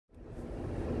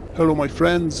Hello my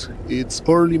friends, it's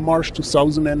early March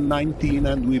 2019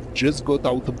 and we've just got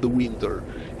out of the winter.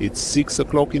 It's 6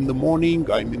 o'clock in the morning,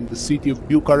 I'm in the city of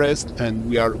Bucharest and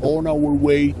we are on our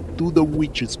way to the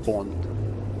Witch's Pond.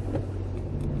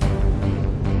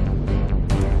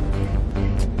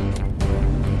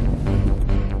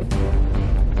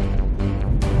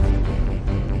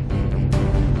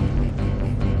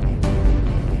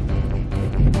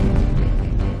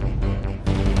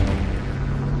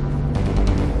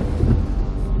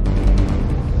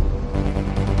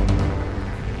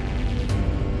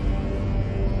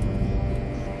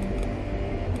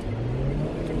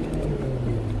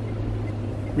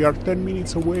 We are 10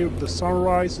 minutes away of the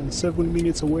sunrise and 7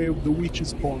 minutes away of the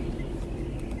Witch's Pond.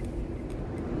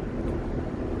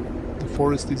 The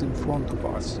forest is in front of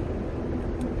us.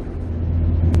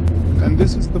 And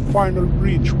this is the final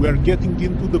bridge. We are getting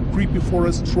into the creepy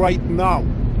forest right now.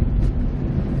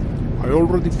 I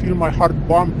already feel my heart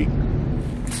bumping.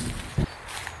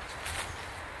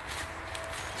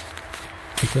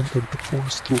 I've entered the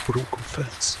forest through a broken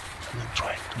fence and I'm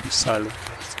trying to be silent,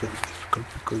 but it's very difficult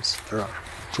because there are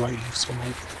dry leaves all over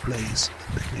the place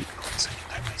and they make noise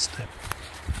anytime I step.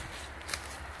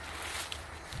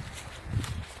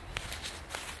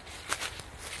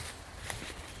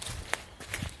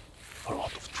 A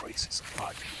lot of traces of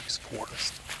life in this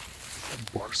forest,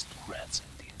 from birds to rats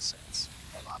and insects,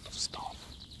 a lot of stuff.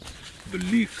 The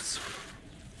leaves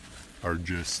are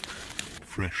just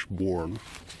fresh born.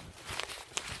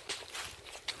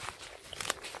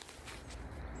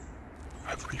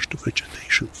 I've reached the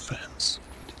vegetation fence.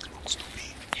 It looks to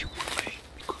be human-made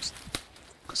because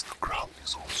the ground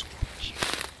is also here.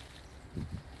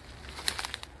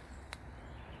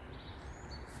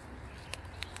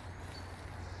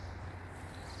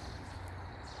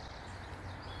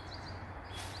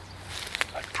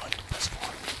 I'm trying to pass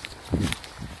forward.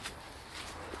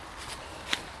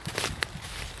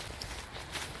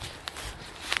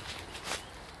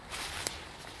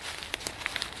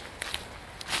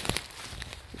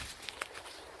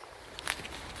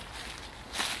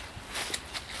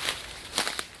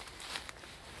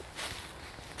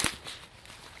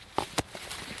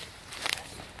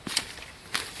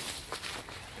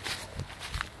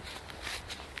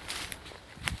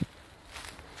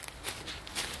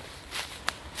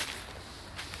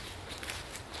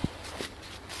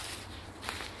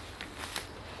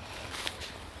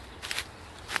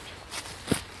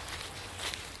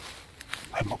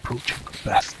 I'm approaching a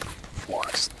path through the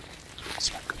forest. It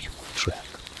looks like a human track.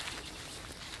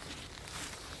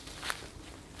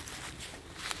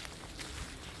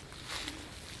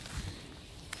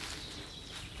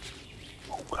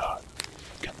 Oh God,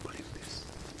 I can't believe this.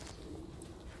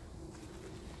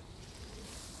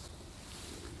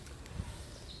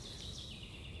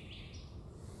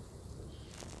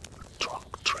 A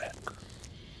trunk track.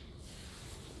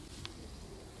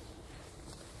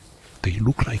 They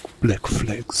look like black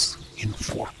flags in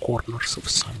four corners of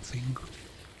something.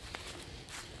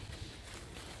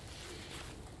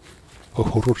 A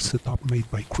horror setup made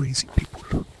by crazy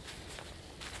people.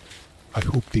 I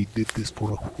hope they did this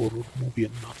for a horror movie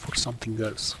and not for something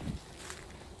else.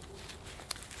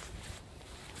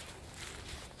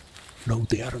 No,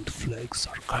 they aren't flags,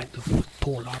 are kind of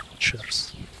tall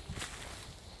armchairs.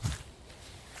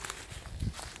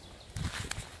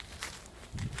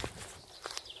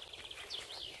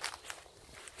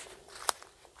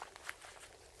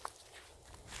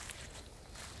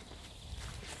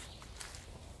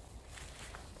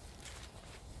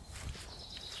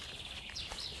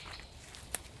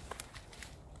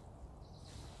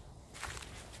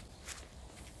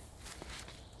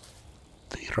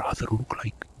 They rather look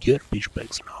like garbage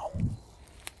bags now.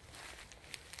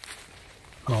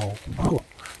 Oh,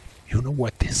 you know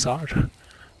what these are?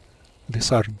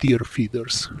 These are deer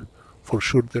feeders. For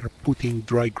sure they're putting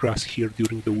dry grass here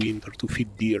during the winter to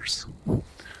feed deers.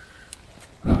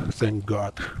 Thank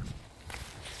God.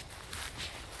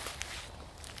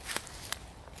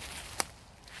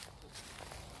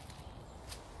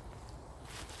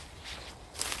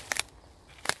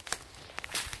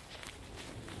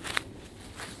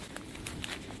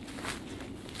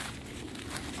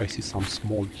 I see some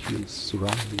small hills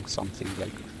surrounding something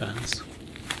like a fence.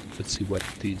 Let's see what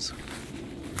it is.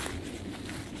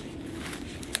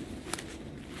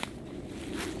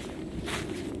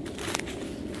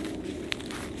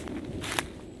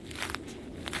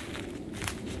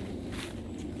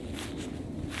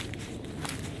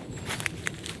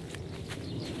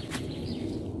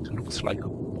 It looks like a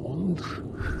pond.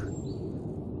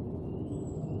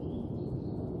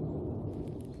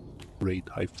 Great,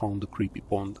 I found the creepy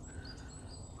pond.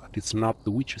 But it's not the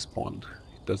Witch's Pond.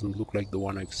 Doesn't look like the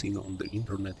one I've seen on the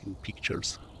internet in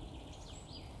pictures.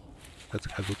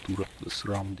 Let's have a tour of the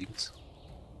surroundings.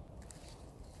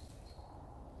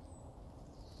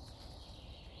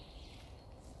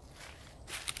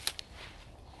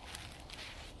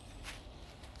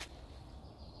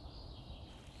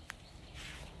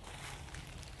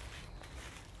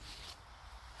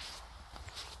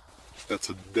 That's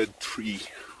a dead tree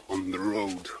on the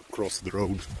road, across the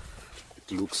road.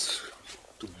 It looks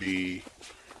to be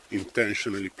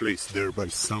intentionally placed there by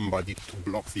somebody to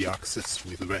block the access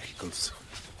with vehicles.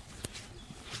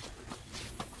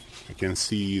 I can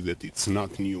see that it's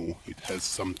not new. It has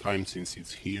some time since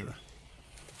it's here.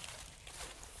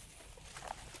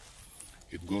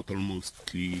 It got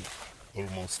almost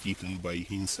eaten by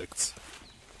insects.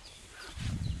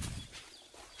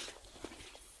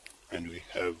 And we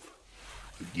have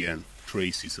again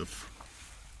traces of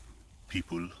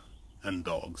people and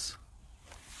dogs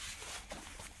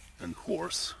and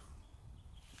horse.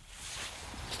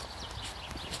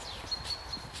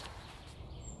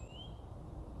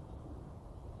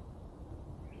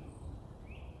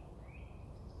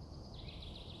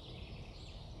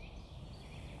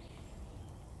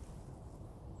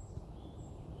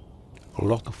 A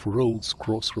lot of roads,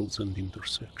 crossroads and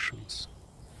intersections.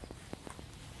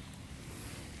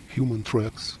 Human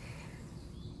tracks.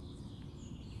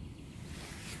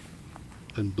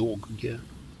 And dog again.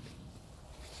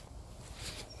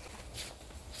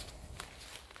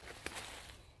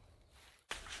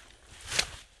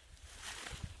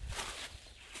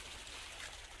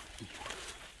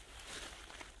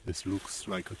 This looks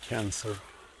like a cancer.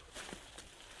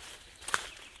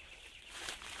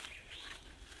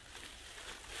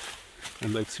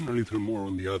 And I've seen a little more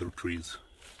on the other trees.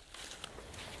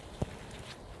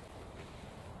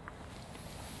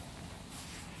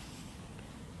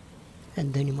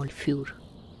 And animal fur.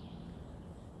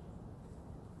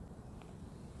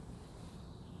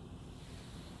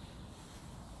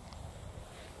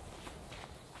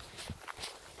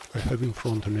 I have in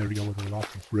front an area where a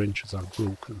lot of branches are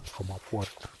broken from upward.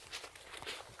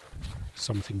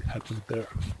 Something happened there.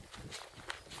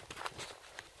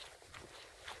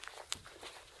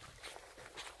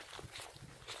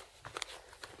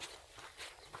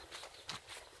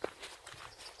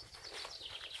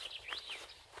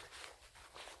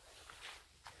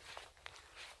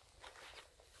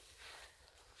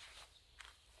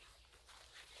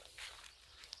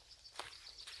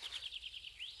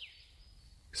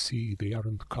 See, they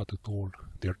aren't cut at all,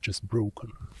 they're just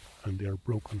broken, and they are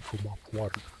broken from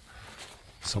upward,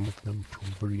 some of them from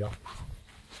very up.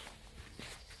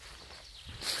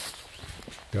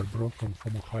 They are broken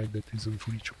from a height that isn't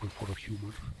reachable for a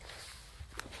human,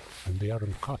 and they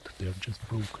aren't cut, they are just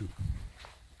broken.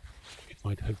 It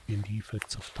might have been the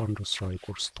effects of thunderstrike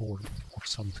or storm or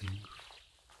something.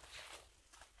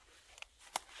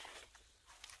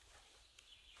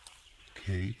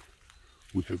 Okay.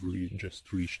 We have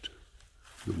just reached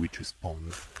the witch's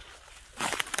pond.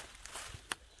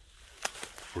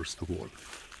 First of all,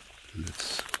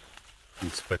 let's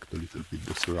inspect a little bit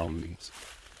the surroundings.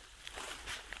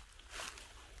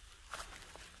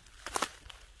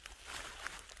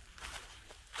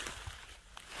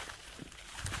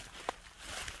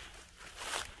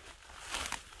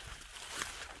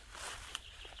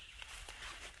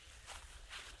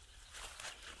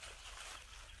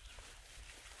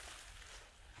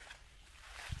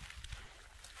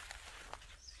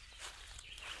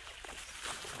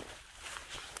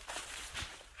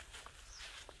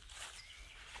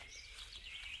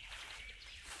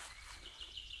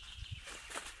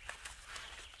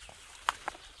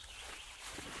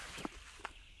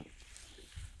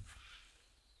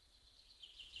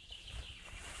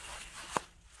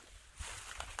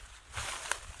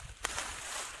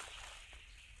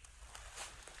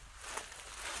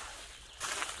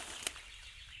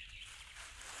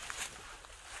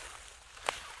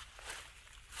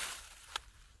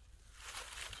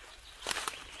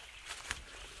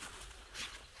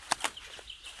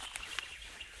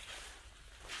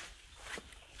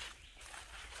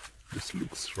 This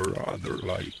looks rather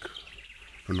like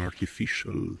an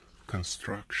artificial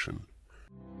construction.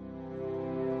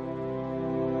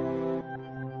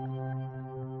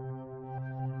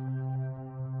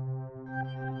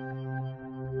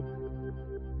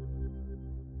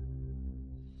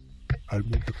 I'll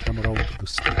move the camera onto the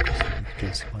stick so I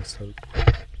can see myself.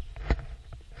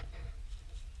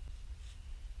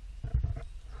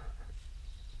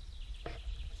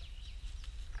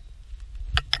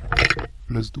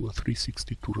 Let's do a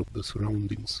 360 tour of the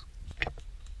surroundings.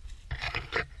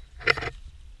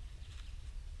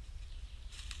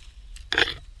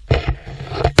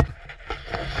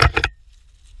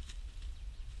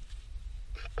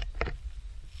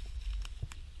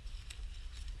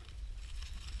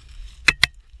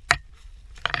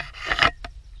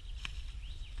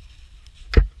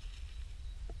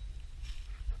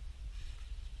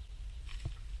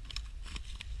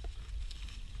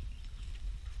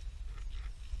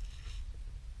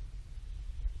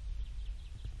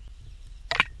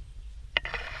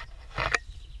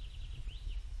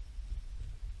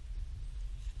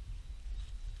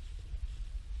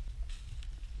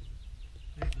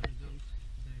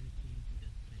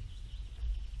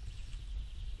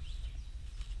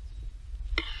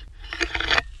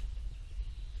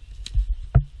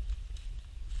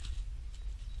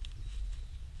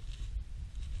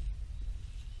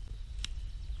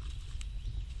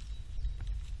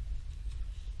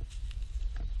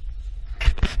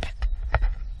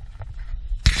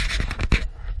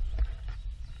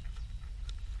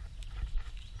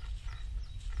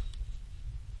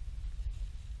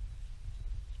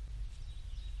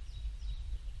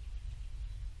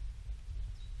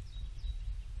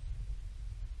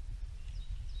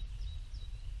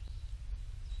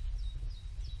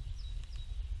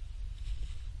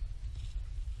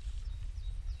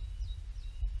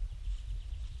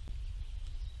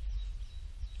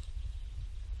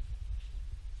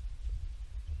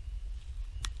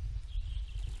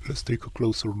 Let's take a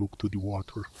closer look to the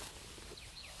water.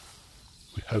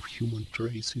 We have human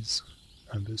traces,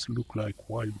 and these look like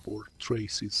wild boar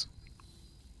traces.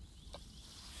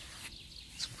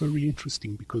 It's very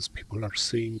interesting because people are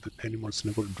saying that animals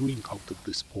never drink out of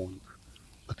this pond.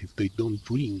 But if they don't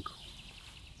drink,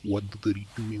 what do they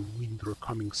do in winter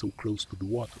coming so close to the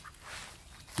water?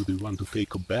 Do they want to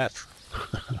take a bath?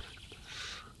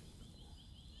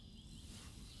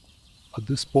 At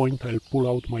this point I'll pull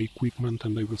out my equipment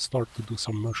and I will start to do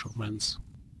some measurements.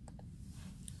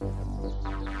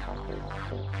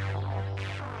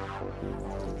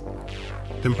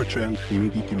 Temperature and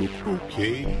humidity look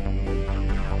okay.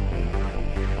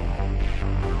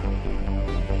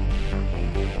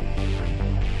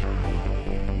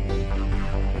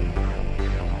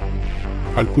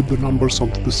 I'll put the numbers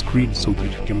onto the screen so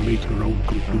that you can make your own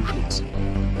conclusions.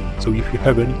 So if you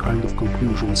have any kind of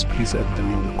conclusions, please add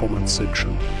them in the comments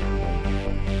section.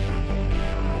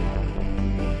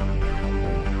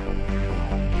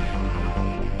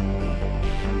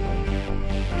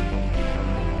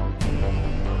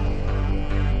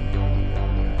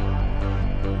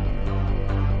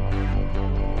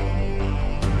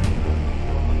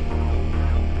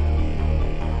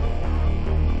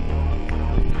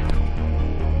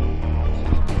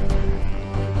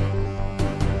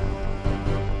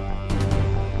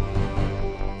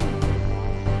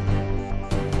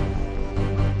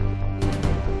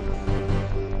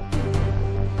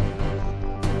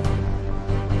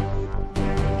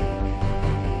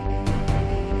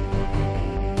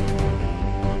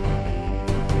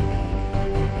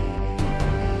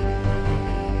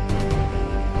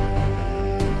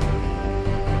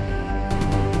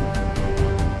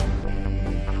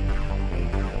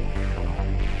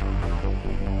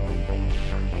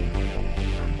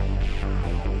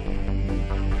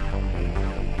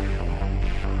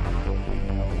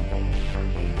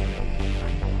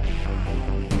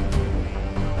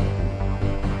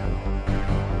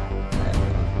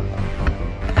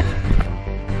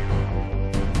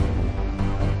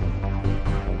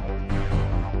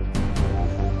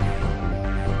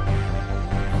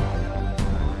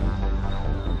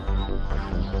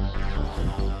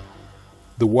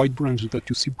 The white branch that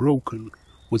you see broken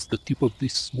was the tip of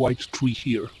this white tree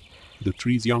here. The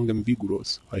tree is young and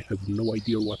vigorous. I have no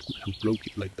idea what could have broke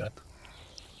it like that.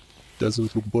 It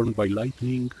doesn't look burned by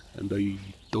lightning, and I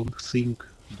don't think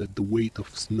that the weight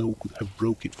of snow could have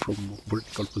broke it from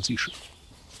vertical position.